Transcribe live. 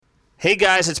Hey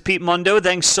guys, it's Pete Mundo.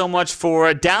 Thanks so much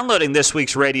for downloading this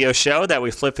week's radio show that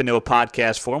we flip into a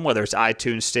podcast form, whether it's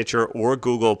iTunes, Stitcher, or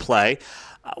Google Play.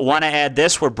 I want to add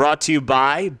this. We're brought to you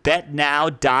by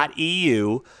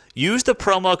BetNow.eu. Use the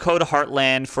promo code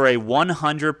Heartland for a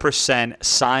 100%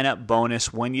 sign-up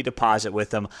bonus when you deposit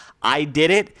with them. I did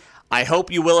it. I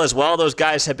hope you will as well. Those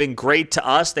guys have been great to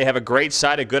us. They have a great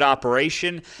site, a good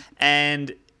operation,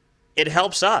 and it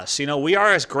helps us. You know, we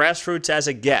are as grassroots as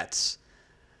it gets.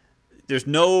 There's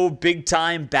no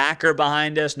big-time backer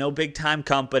behind us, no big-time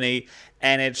company,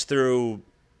 and it's through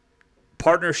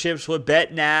partnerships with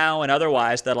BetNow and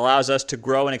otherwise that allows us to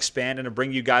grow and expand and to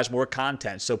bring you guys more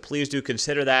content. So please do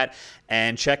consider that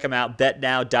and check them out,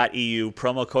 betnow.eu,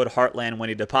 promo code Heartland when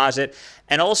you deposit.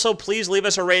 And also, please leave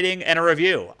us a rating and a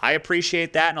review. I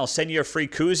appreciate that, and I'll send you a free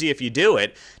koozie if you do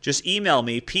it. Just email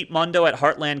me,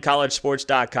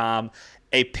 petemundo@heartlandcollegesports.com,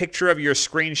 a picture of your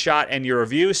screenshot and your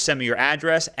review, send me your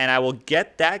address, and I will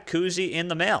get that koozie in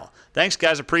the mail. Thanks,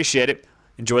 guys. Appreciate it.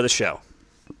 Enjoy the show.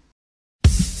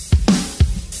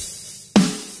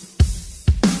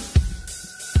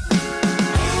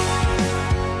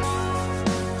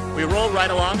 We roll right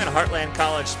along on Heartland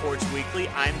College Sports Weekly.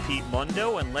 I'm Pete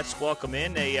Mundo, and let's welcome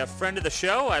in a friend of the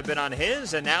show. I've been on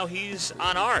his, and now he's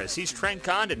on ours. He's Trent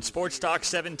Condon, Sports Talk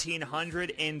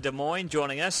 1700 in Des Moines,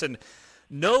 joining us, and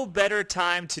no better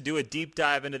time to do a deep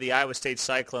dive into the Iowa State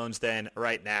Cyclones than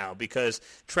right now, because,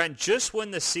 Trent, just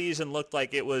when the season looked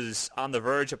like it was on the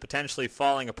verge of potentially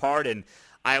falling apart and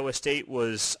Iowa State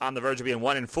was on the verge of being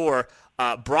 1-4,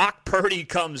 Brock Purdy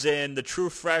comes in, the true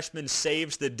freshman,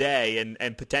 saves the day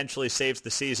and potentially saves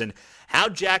the season. How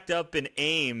jacked up in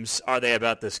Ames are they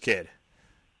about this kid?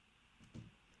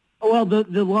 Well,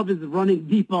 the love is running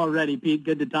deep already, Pete.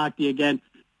 Good to talk to you again.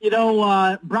 You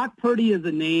know, Brock Purdy is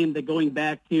a name that going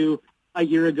back to a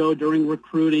year ago during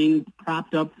recruiting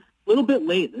cropped up a little bit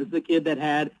late. This is a kid that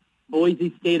had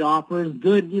Boise State offers,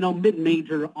 good,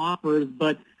 mid-major offers,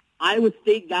 but Iowa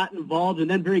State got involved, and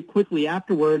then very quickly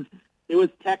afterwards, it was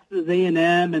Texas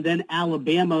A&M, and then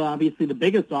Alabama, obviously the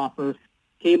biggest offer,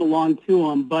 came along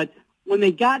to him. But when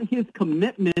they got his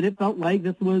commitment, it felt like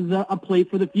this was a play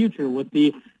for the future with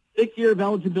the 6 year of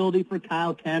eligibility for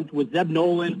Kyle Kempt, with Zeb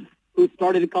Nolan, who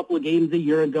started a couple of games a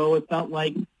year ago. It felt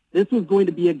like this was going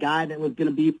to be a guy that was going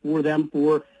to be for them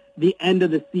for the end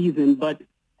of the season. But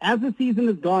as the season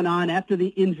has gone on, after the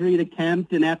injury to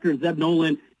Kempt and after Zeb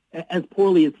Nolan, as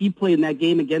poorly as he played in that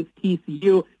game against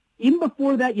TCU, even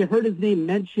before that, you heard his name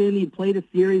mentioned. He played a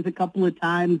series a couple of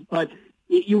times, but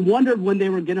you wondered when they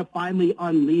were going to finally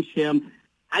unleash him.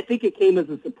 I think it came as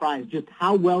a surprise just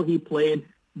how well he played,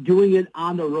 doing it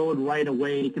on the road right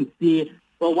away. You can see,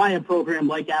 well, why a program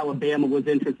like Alabama was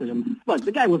interested in him. Look,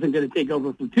 the guy wasn't going to take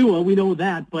over from Tua. We know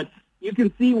that, but you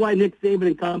can see why Nick Saban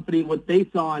and company, what they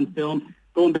saw on film,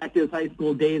 going back to his high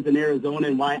school days in Arizona,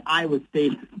 and why Iowa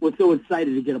State was so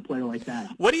excited to get a player like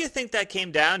that. What do you think that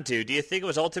came down to? Do you think it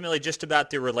was ultimately just about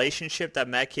the relationship that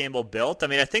Matt Campbell built? I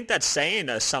mean, I think that's saying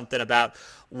something about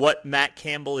what Matt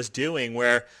Campbell is doing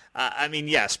where,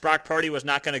 yes, Brock Purdy was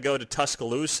not going to go to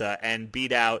Tuscaloosa and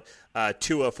beat out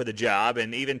Tua for the job,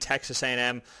 and even Texas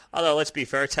A&M, although let's be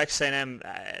fair, Texas A&M,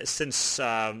 since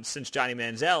Johnny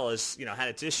Manziel has had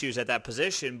its issues at that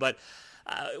position, but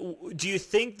do you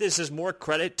think this is more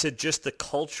credit to just the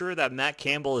culture that Matt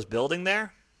Campbell is building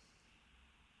there?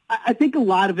 I think a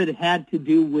lot of it had to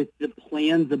do with the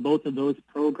plans of both of those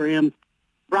programs.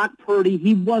 Brock Purdy,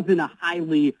 he wasn't a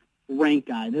highly ranked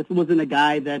guy. This wasn't a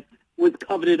guy that was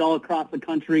coveted all across the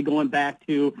country going back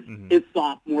to his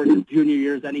sophomore, his junior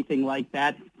years, anything like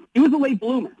that. He was a late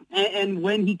bloomer. And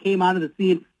when he came out of the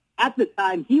scene, at the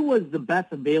time, he was the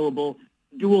best available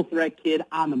dual-threat kid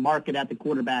on the market at the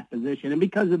quarterback position. And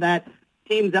because of that,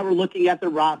 teams that were looking at the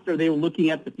roster, they were looking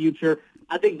at the future.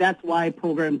 I think that's why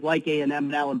programs like A&M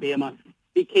and Alabama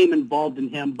became involved in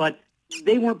him. But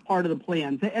they weren't part of the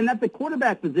plans. And at the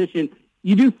quarterback position,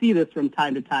 you do see this from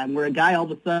time to time, where a guy all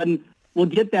of a sudden will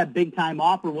get that big-time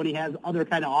offer when he has other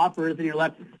kind of offers, and you're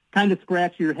left kind of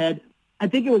scratching your head. I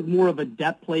think it was more of a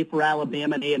depth play for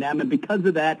Alabama and A&M, and because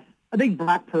of that, I think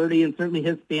Brock Purdy and certainly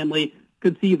his family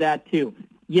could see that too.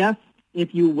 Yes,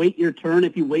 if you wait your turn,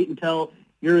 if you wait until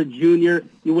you're a junior,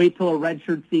 you wait till a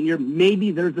redshirt senior,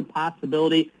 maybe there's a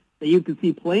possibility that you can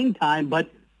see playing time.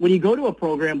 But when you go to a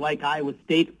program like Iowa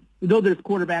State, though there's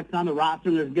quarterbacks on the roster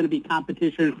and there's going to be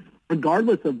competition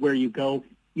regardless of where you go,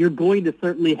 you're going to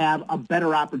certainly have a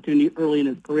better opportunity early in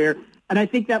his career. And I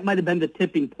think that might have been the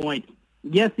tipping point.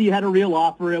 Yes, he had a real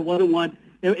offer. It wasn't one.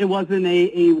 It wasn't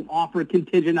a offer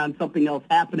contingent on something else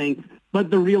happening. But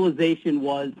the realization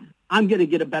was, I'm going to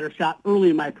get a better shot early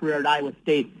in my career at Iowa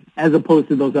State. as opposed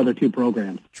to those other two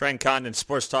programs. Trent Condon,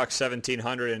 Sports Talk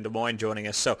 1700 in Des Moines joining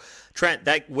us. So, Trent,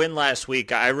 that win last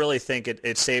week, I really think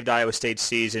it saved Iowa State's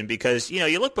season because,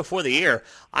 you look before the year,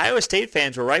 Iowa State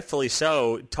fans were rightfully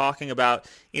so talking about,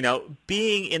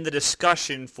 being in the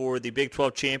discussion for the Big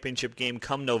 12 championship game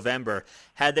come November.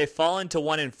 Had they fallen to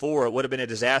 1-4, it would have been a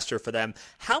disaster for them.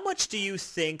 How much do you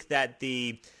think that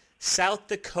the South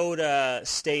Dakota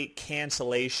State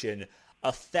cancellation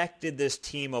affected this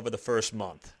team over the first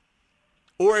month?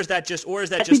 Or is that just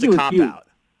a cop-out?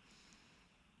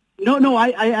 No,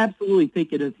 I absolutely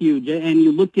think it is huge. And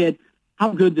you look at how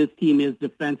good this team is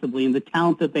defensively and the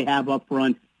talent that they have up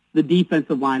front, the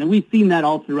defensive line, and we've seen that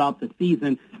all throughout the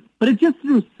season. But it just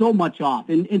threw so much off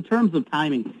in terms of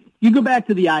timing. You go back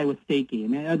to the Iowa State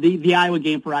game, the Iowa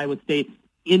game for Iowa State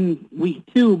in week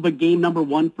 2, but game number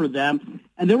 1 for them.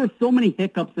 And there were so many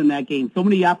hiccups in that game, so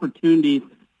many opportunities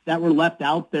that were left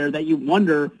out there that you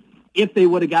wonder if they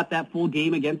would have got that full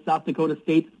game against South Dakota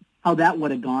State, how that would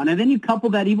have gone. And then you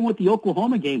couple that even with the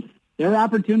Oklahoma game. There were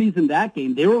opportunities in that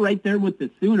game. They were right there with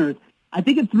the Sooners. I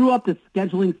think it threw up the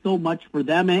scheduling so much for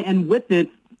them, and with it,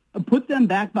 put them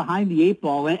back behind the 8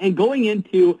 ball and going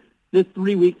into this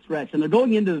 3-week stretch. And they're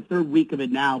going into the 3rd week of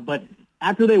it now. But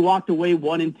after they walked away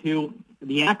 1-2,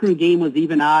 the Akron game was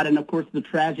even odd, and, of course, the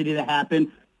tragedy that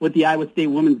happened with the Iowa State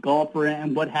women's golfer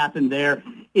and what happened there.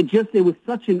 It was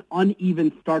such an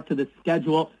uneven start to the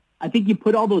schedule. I think you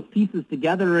put all those pieces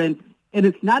together, and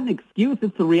it's not an excuse,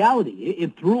 it's the reality.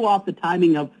 It threw off the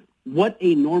timing of what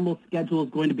a normal schedule is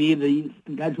going to be, the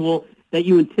schedule that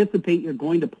you anticipate you're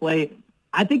going to play.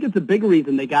 I think it's a big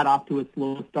reason they got off to a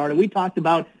slow start. And we talked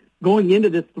about going into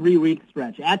this 3-week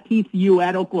stretch at TCU,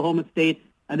 at Oklahoma State,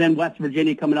 and then West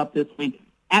Virginia coming up this week.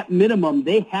 At minimum,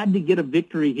 they had to get a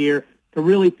victory here to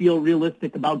really feel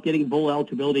realistic about getting bowl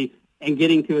eligibility and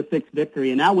getting to a 6th victory.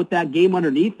 And now with that game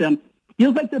underneath them,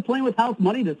 feels like they're playing with house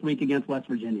money this week against West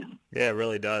Virginia. Yeah, it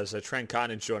really does. Trent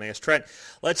Condon's joining us. Trent,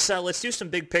 let's do some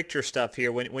big picture stuff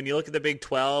here. When you look at the Big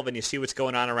 12 and you see what's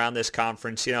going on around this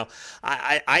conference,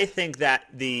 I think that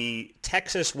the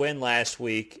Texas win last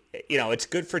week, it's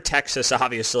good for Texas,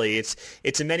 obviously.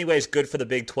 It's in many ways good for the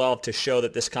Big 12 to show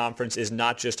that this conference is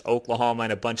not just Oklahoma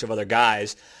and a bunch of other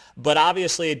guys. But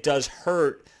obviously it does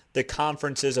hurt the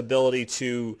conference's ability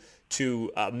to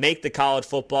make the college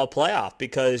football playoff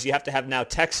because you have to have now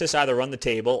Texas either run the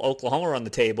table, Oklahoma run the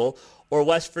table, or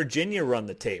West Virginia run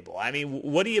the table. I mean,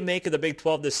 what do you make of the Big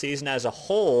 12 this season as a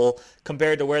whole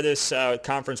compared to where this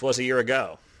conference was a year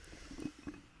ago?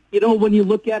 When you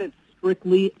look at it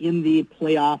strictly in the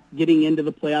playoff, getting into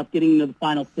the playoff, getting into the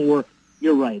Final Four,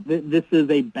 you're right. This is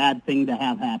a bad thing to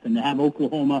have happen, to have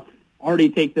Oklahoma already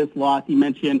take this loss. You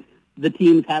mentioned the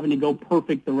teams having to go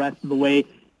perfect the rest of the way.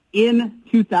 In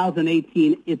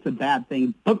 2018, it's a bad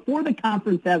thing. But for the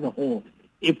conference as a whole,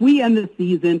 if we end the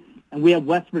season and we have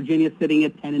West Virginia sitting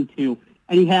at 10-2,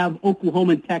 and you have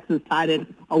Oklahoma and Texas tied at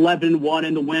 11-1,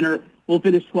 and the winner will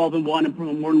finish 12-1 and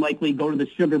more than likely go to the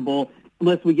Sugar Bowl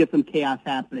unless we get some chaos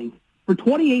happening. For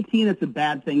 2018, it's a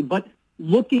bad thing. But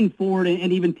looking forward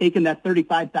and even taking that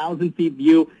 35,000 feet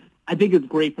view, I think it's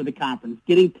great for the conference.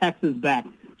 Getting Texas back,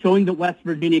 showing that West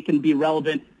Virginia can be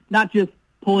relevant, not just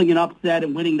pulling an upset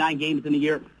and winning 9 games in a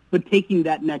year, but taking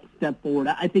that next step forward.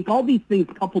 I think all these things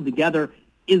coupled together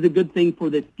is a good thing for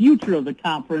the future of the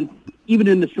conference, even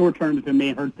in the short term if it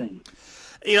may hurt things.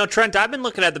 Trent, I've been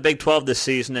looking at the Big 12 this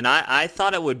season, and I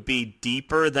thought it would be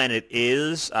deeper than it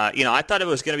is. I thought it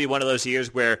was going to be one of those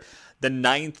years where the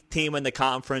 9th team in the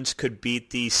conference could beat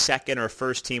the 2nd or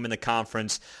 1st team in the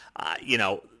conference,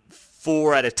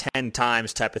 4 out of 10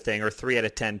 times type of thing, or 3 out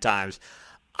of 10 times.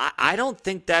 I don't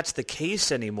think that's the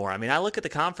case anymore. I mean, I look at the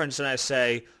conference and I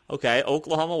say, okay,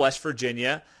 Oklahoma, West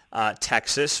Virginia,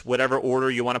 Texas, whatever order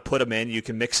you want to put them in, you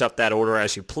can mix up that order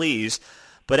as you please.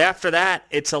 But after that,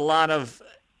 it's a lot of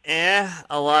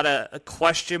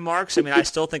question marks. I mean, I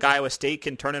still think Iowa State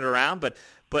can turn it around, but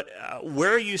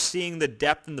where are you seeing the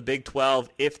depth in the Big 12,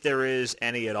 if there is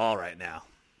any at all right now?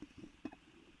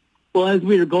 Well, as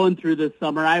we were going through this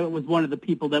summer, I was one of the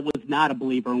people that was not a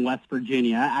believer in West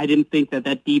Virginia. I didn't think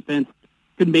that defense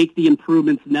could make the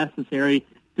improvements necessary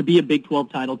to be a Big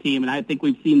 12 title team, and I think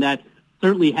we've seen that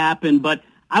certainly happen. But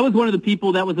I was one of the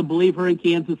people that was a believer in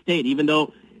Kansas State, even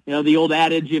though, the old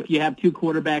adage, if you have 2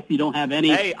 quarterbacks, you don't have any.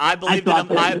 Hey, I believed in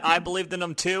them. I believed in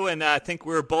them too, and I think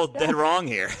we were both dead wrong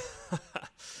here.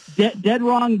 dead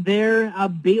wrong there.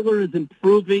 Baylor is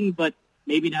improving, but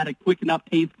maybe not a quick enough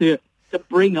pace to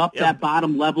bring up that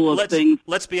bottom level of things.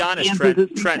 Let's be honest,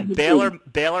 Trent.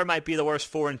 Baylor might be the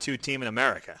worst 4-2 team in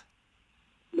America.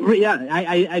 Yeah,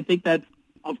 I think that's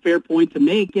a fair point to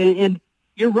make. And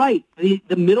you're right.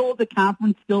 The middle of the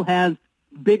conference still has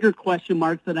bigger question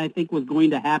marks than I think was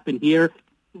going to happen here.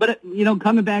 But,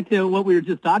 coming back to what we were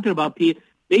just talking about, Pete,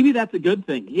 maybe that's a good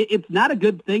thing. It's not a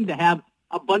good thing to have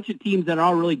a bunch of teams that are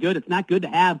all really good. It's not good to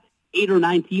have 8 or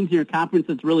 9 teams in your conference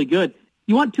that's really good.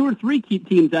 You want 2 or 3 key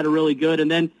teams that are really good,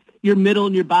 and then your middle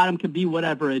and your bottom can be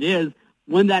whatever it is.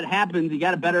 When that happens, you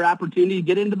got a better opportunity to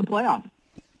get into the playoffs.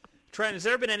 Trent, has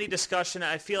there been any discussion?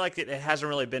 I feel like it hasn't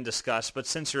really been discussed, but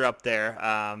since you're up there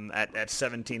at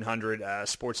 1700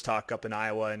 Sports Talk up in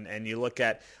Iowa, and you look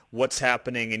at what's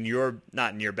happening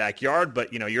not in your backyard,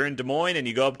 but you're in Des Moines and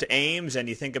you go up to Ames and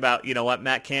you think about what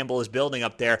Matt Campbell is building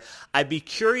up there. I'd be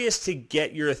curious to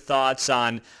get your thoughts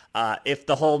on if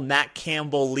the whole Matt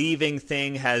Campbell leaving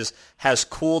thing has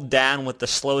cooled down with the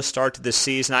slow start to the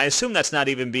season. I assume that's not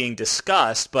even being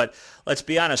discussed, but let's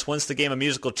be honest, once the game of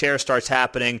musical chairs starts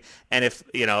happening, and if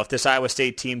this Iowa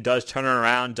State team does turn it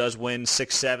around, does win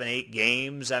 6, 7, 8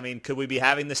 games, could we be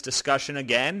having this discussion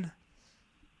again?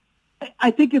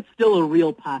 I think it's still a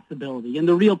real possibility, and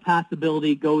the real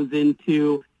possibility goes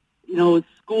into,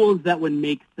 schools that would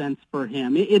make sense for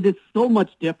him. It is so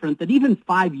much different than even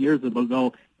 5 years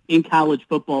ago in college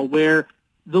football, where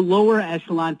the lower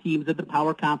echelon teams at the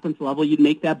power conference level, you'd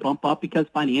make that bump up because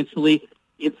financially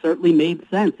it certainly made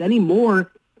sense.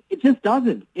 Anymore, it just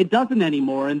doesn't. It doesn't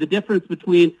anymore, and the difference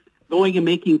between going and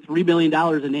making $3 million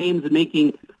in Ames and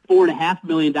making $4.5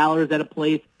 million at a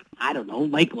place, I don't know,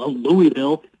 like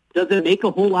Louisville, does it make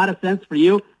a whole lot of sense for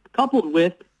you? Coupled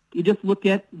with, you just look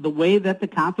at the way that the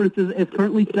conference is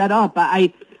currently set up.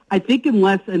 I think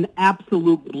unless an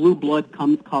absolute blue blood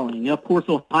comes calling, of course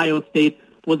Ohio State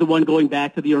was the one going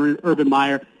back to the Urban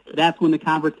Meyer. That's when the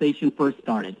conversation first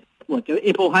started. Look,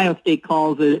 if Ohio State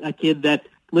calls a kid that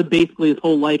lived basically his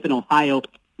whole life in Ohio,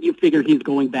 you figure he's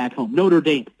going back home. Notre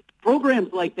Dame.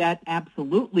 Programs like that,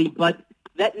 absolutely, but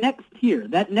that next tier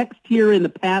in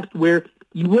the past where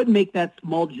you would make that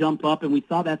small jump up, and we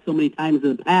saw that so many times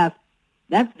in the past,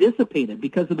 that's dissipated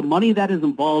because of the money that is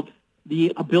involved,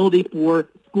 the ability for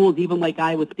schools even like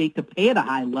Iowa State to pay at a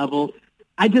high level.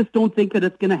 I just don't think that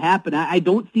it's going to happen. I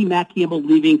don't see Matt Campbell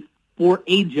leaving for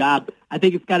a job. I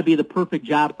think it's got to be the perfect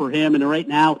job for him, and right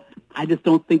now, I just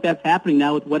don't think that's happening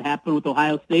now with what happened with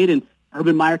Ohio State and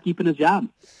Urban Meyer keeping his job.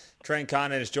 Trent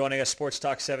Condon is joining us, Sports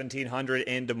Talk 1700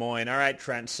 in Des Moines. All right,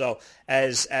 Trent, so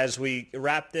as we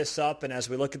wrap this up and as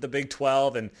we look at the Big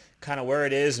 12 and kind of where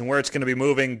it is and where it's going to be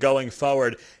moving going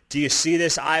forward, do you see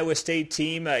this Iowa State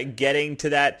team getting to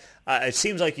that? It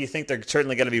seems like you think they're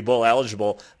certainly going to be bowl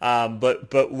eligible,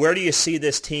 but where do you see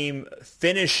this team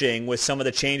finishing with some of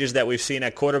the changes that we've seen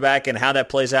at quarterback and how that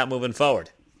plays out moving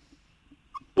forward?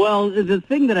 Well, the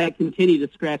thing that I continue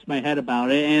to scratch my head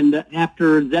about it, and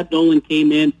after Zeb Nolan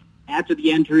came in, after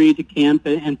the injury to camp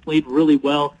and played really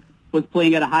well, was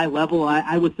playing at a high level,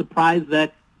 I was surprised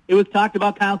that it was talked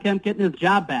about Kyle Kemp getting his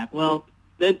job back. Well,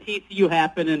 then TCU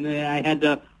happened, and I had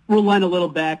to relent a little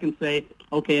back and say,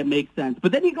 okay, it makes sense.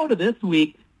 But then you go to this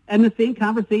week, and the same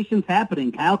conversation's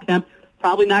happening. Kyle Kemp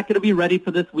probably not going to be ready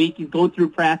for this week. He's going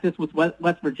through practice with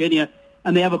West Virginia,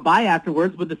 and they have a bye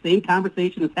afterwards, but the same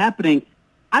conversation is happening.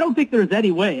 I don't think there's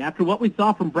any way, after what we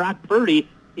saw from Brock Purdy,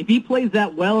 if he plays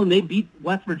that well and they beat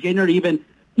West Virginia, or even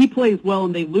he plays well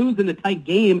and they lose in a tight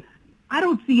game, I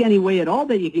don't see any way at all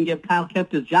that you can give Kyle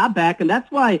Kemp his job back, and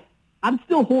that's why I'm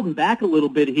still holding back a little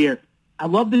bit here. I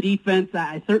love the defense.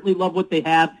 I certainly love what they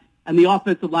have, and the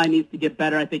offensive line needs to get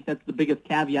better. I think that's the biggest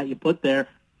caveat you put there.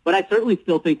 But I certainly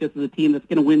still think this is a team that's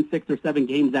going to win 6 or 7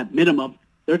 games at minimum.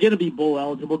 They're going to be bowl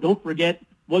eligible. Don't forget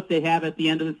what they have at the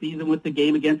end of the season with the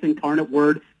game against Incarnate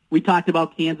Word. We talked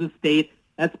about Kansas State.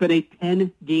 That's been a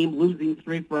 10-game losing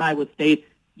streak for Iowa State.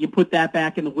 You put that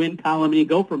back in the win column and you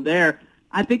go from there.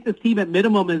 I think this team at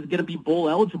minimum is going to be bowl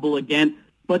eligible again.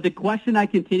 But the question I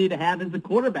continue to have is the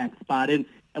quarterback spot and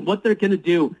what they're going to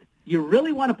do. You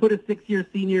really want to put a 6-year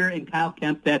senior in Kyle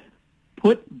Kemp that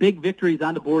put big victories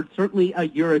on the board certainly a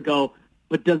year ago,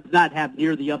 but does not have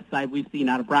near the upside we've seen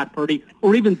out of Brock Purdy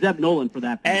or even Zeb Nolan for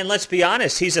that. And let's be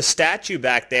honest, he's a statue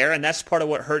back there, and that's part of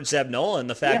what hurt Zeb Nolan,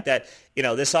 the fact that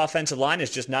this offensive line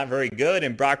is just not very good,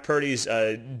 and Brock Purdy's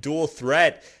dual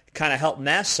threat kind of helped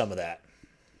mask some of that.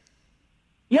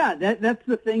 Yeah, that's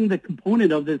the thing, the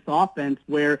component of this offense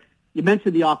where you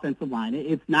mentioned the offensive line.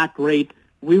 It's not great.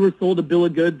 We were sold a bill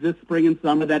of goods this spring and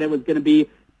summer that it was going to be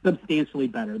substantially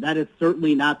better. That is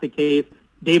certainly not the case.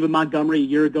 David Montgomery a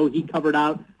year ago, he covered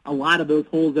out a lot of those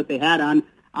holes that they had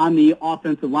on the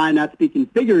offensive line, not speaking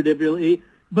figuratively.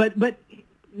 But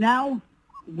now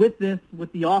with the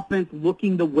offense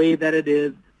looking the way that it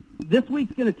is, this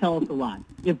week's going to tell us a lot.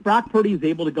 If Brock Purdy is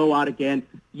able to go out again,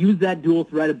 use that dual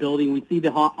threat ability, and we see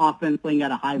the offense playing at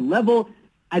a high level,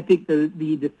 I think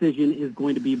the decision is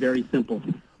going to be very simple.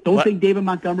 Don't think David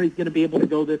Montgomery is going to be able to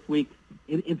go this week.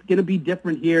 It's going to be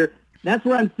different here. That's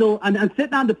where I'm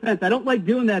sitting on the fence. I don't like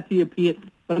doing that to you, Pete,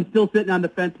 but I'm still sitting on the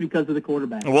fence because of the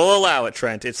quarterback. We'll allow it,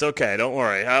 Trent. It's okay. Don't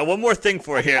worry. One more thing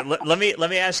for you here. Let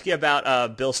me ask you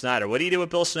about Bill Snyder. What do you do with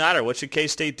Bill Snyder? What should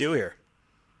K-State do here?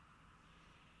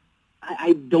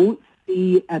 I don't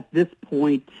see at this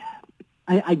point.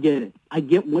 I get it. I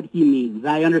get what he means.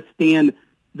 I understand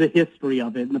the history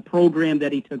of it and the program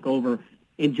that he took over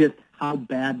and just how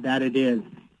bad that it is.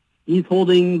 He's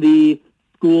holding the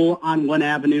school on one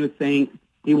avenue saying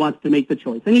he wants to make the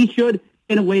choice. And he should,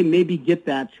 in a way, maybe get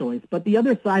that choice. But the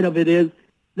other side of it is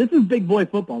this is big boy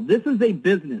football. This is a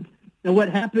business. And what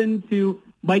happened to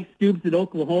Mike Stoops at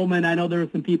Oklahoma, and I know there were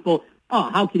some people,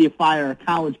 how can you fire a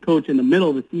college coach in the middle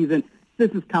of the season?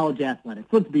 This is college athletics.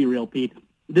 Let's be real, Pete.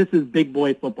 This is big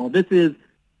boy football. This is,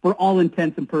 for all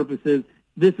intents and purposes,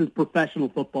 this is professional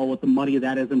football with the money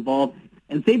that is involved.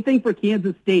 And same thing for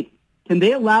Kansas State. Can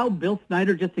they allow Bill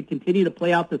Snyder just to continue to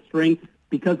play out the string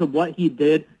because of what he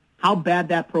did, how bad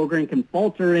that program can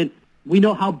falter, and we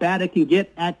know how bad it can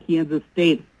get at Kansas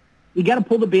State. You got to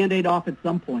pull the Band-Aid off at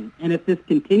some point. And if this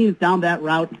continues down that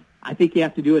route, I think you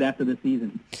have to do it after the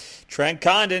season. Trent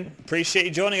Condon, appreciate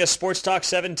you joining us. Sports Talk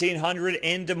 1700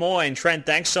 in Des Moines. Trent,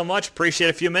 thanks so much. Appreciate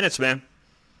a few minutes, man.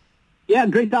 Yeah,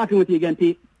 great talking with you again,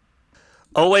 Pete.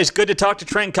 Always good to talk to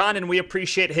Trent Condon. We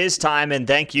appreciate his time, and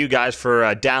thank you guys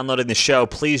for downloading the show.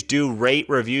 Please do rate,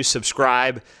 review,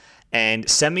 subscribe, and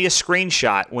send me a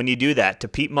screenshot when you do that to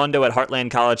Pete Mundo at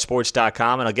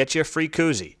heartlandcollegesports.com, and I'll get you a free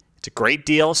koozie. It's a great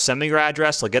deal. Send me your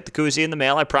address. I'll get the koozie in the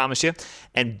mail, I promise you.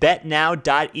 And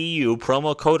betnow.eu,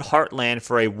 promo code Heartland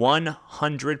for a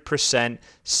 100%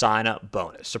 sign-up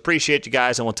bonus. Appreciate you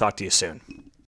guys, and we'll talk to you soon.